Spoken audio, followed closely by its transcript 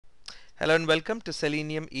Hello and welcome to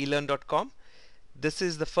SeleniumElearn.com. This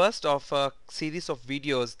is the first of a series of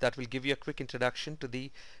videos that will give you a quick introduction to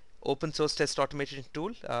the open source test automation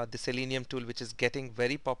tool, the Selenium tool, which is getting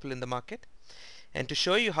very popular in the market. And to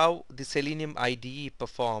show you how the Selenium IDE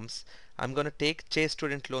performs, I'm going to take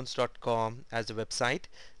ChaseStudentLoans.com as a website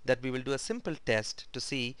that we will do a simple test to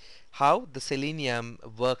see how the Selenium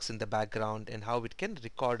works in the background and how it can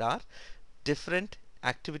record our different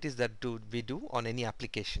activities that we do on any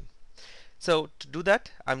application. So to do that,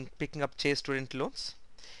 I'm picking up Chase Student Loans,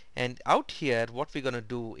 and out here what we're going to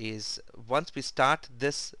do is once we start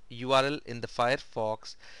this URL in the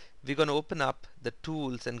Firefox, we're going to open up the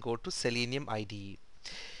tools and go to Selenium IDE.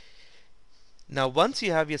 Now once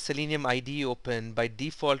you have your Selenium IDE open, by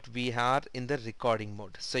default we are in the recording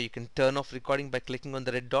mode. So you can turn off recording by clicking on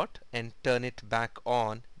the red dot and turn it back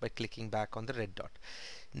on by clicking back on the red dot.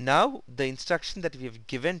 Now the instruction that we have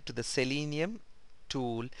given to the Selenium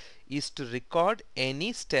tool is to record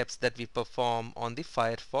any steps that we perform on the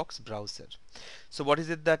Firefox browser. So what is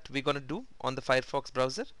it that we're going to do on the Firefox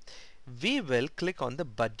browser? We will click on the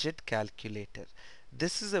budget calculator.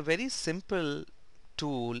 This is a very simple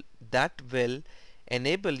tool that will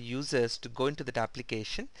enable users to go into that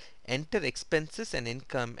application, enter expenses and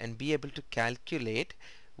income, and be able to calculate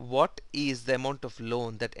what is the amount of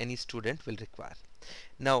loan that any student will require.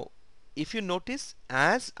 Now if you notice,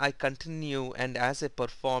 as I continue and as I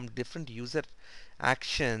perform different user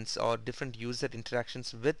actions or different user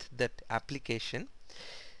interactions with that application,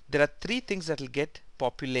 there are three things that will get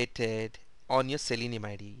populated on your Selenium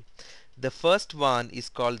IDE. The first one is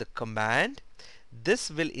called the command.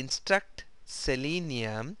 This will instruct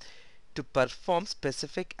Selenium to perform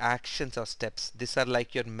specific actions or steps. These are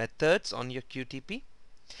like your methods on your QTP.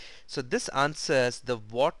 So this answers the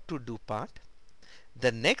what to do part.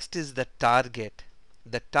 The next is the target.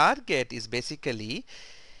 The target is basically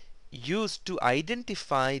used to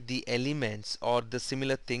identify the elements or the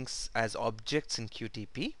similar things as objects in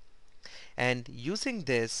QTP, and using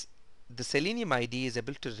this the Selenium IDE is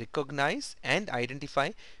able to recognize and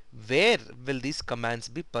identify where will these commands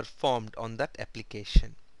be performed on that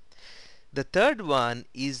application. The third one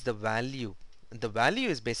is the value. The value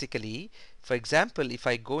is basically, for example, if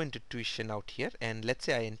I go into tuition out here and let's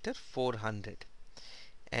say I enter 400,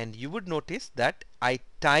 and you would notice that I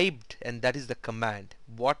typed, and that is the command,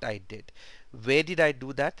 what I did. Where did I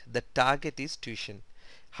do that? The target is tuition.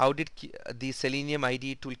 How did the Selenium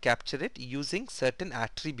IDE tool capture it? Using certain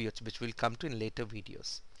attributes which we'll come to in later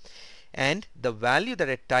videos. And the value that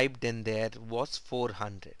I typed in there was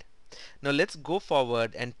 400. Now let's go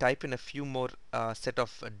forward and type in a few more set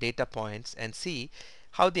of data points and see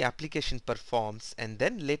how the application performs, and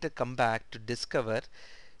then later come back to discover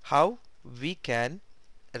how we can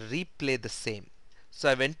replay the same. So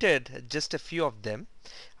I've entered just a few of them.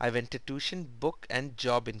 I've entered tuition, book and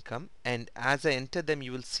job income, and as I enter them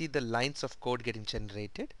you will see the lines of code getting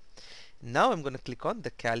generated. Now I'm going to click on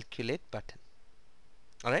the calculate button.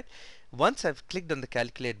 Alright, once I've clicked on the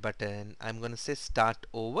calculate button, I'm going to say start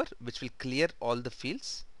over, which will clear all the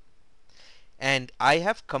fields, and I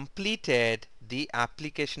have completed the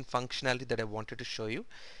application functionality that I wanted to show you.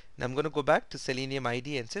 Now I'm going to go back to Selenium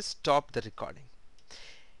IDE and say stop the recording.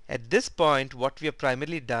 At this point what we have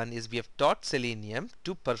primarily done is we have taught Selenium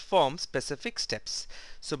to perform specific steps.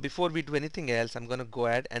 So before we do anything else, I'm going to go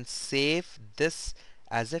ahead and save this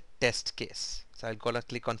as a test case. So I'll go and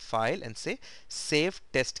click on file and say save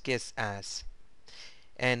test case as,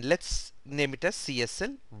 and let's name it as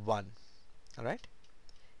CSL1. Alright,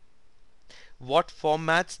 what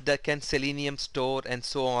formats that can Selenium store and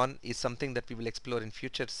so on is something that we will explore in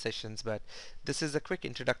future sessions, but this is a quick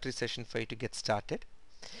introductory session for you to get started.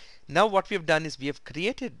 Now what we have done is we have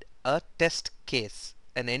created a test case,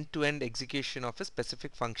 an end-to-end execution of a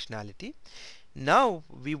specific functionality. Now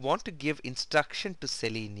we want to give instruction to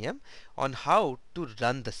Selenium on how to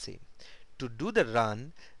run the same. To do the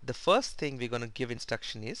run, the first thing we're going to give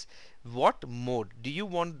instruction is what mode. Do you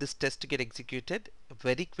want this test to get executed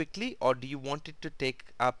very quickly, or do you want it to take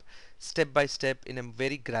up step by step in a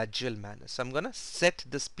very gradual manner? So I'm going to set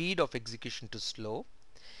the speed of execution to slow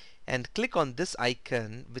and click on this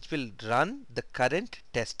icon, which will run the current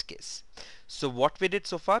test case. So what we did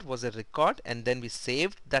so far was a record, and then we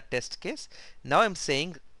saved that test case. Now I'm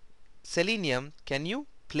saying Selenium, can you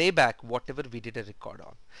play back whatever we did a record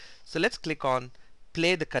on? So let's click on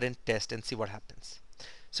play the current test and see what happens.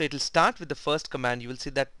 So it will start with the first command. You will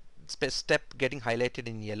see that step getting highlighted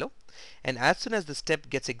in yellow, and as soon as the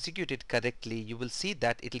step gets executed correctly, you will see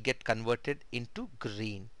that it will get converted into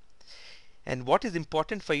green. And what is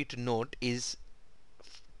important for you to note is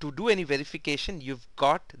to do any verification, you've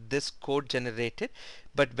got this code generated,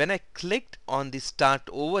 but when I clicked on the start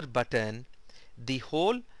over button, the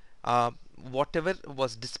whole whatever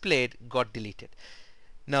was displayed got deleted.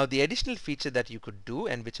 Now the additional feature that you could do,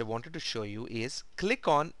 and which I wanted to show you, is click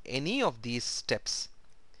on any of these steps.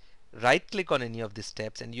 Right click on any of these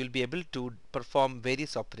steps and you'll be able to perform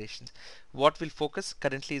various operations. What we'll focus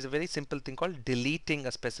currently is a very simple thing called deleting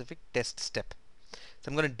a specific test step. So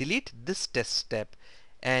I'm going to delete this test step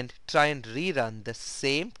and try and rerun the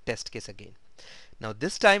same test case again. Now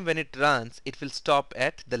this time when it runs, it will stop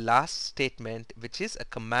at the last statement, which is a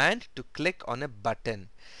command to click on a button.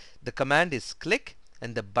 The command is click,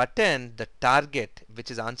 and the button, the target, which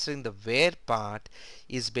is answering the where part,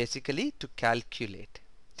 is basically to calculate.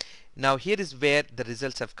 Now here is where the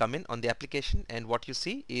results have come in on the application, and what you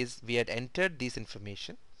see is we had entered this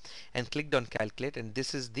information and clicked on calculate, and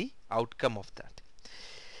this is the outcome of that.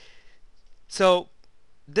 So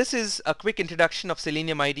this is a quick introduction of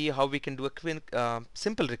Selenium Ide, how we can do a quick,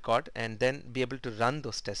 simple record and then be able to run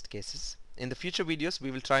those test cases. In the future videos, we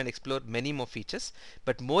will try and explore many more features,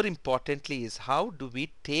 but more importantly is how do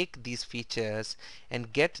we take these features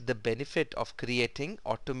and get the benefit of creating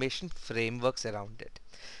automation frameworks around it.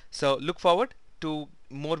 So look forward to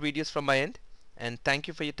more videos from my end, and thank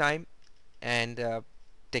you for your time, and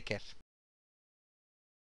take care.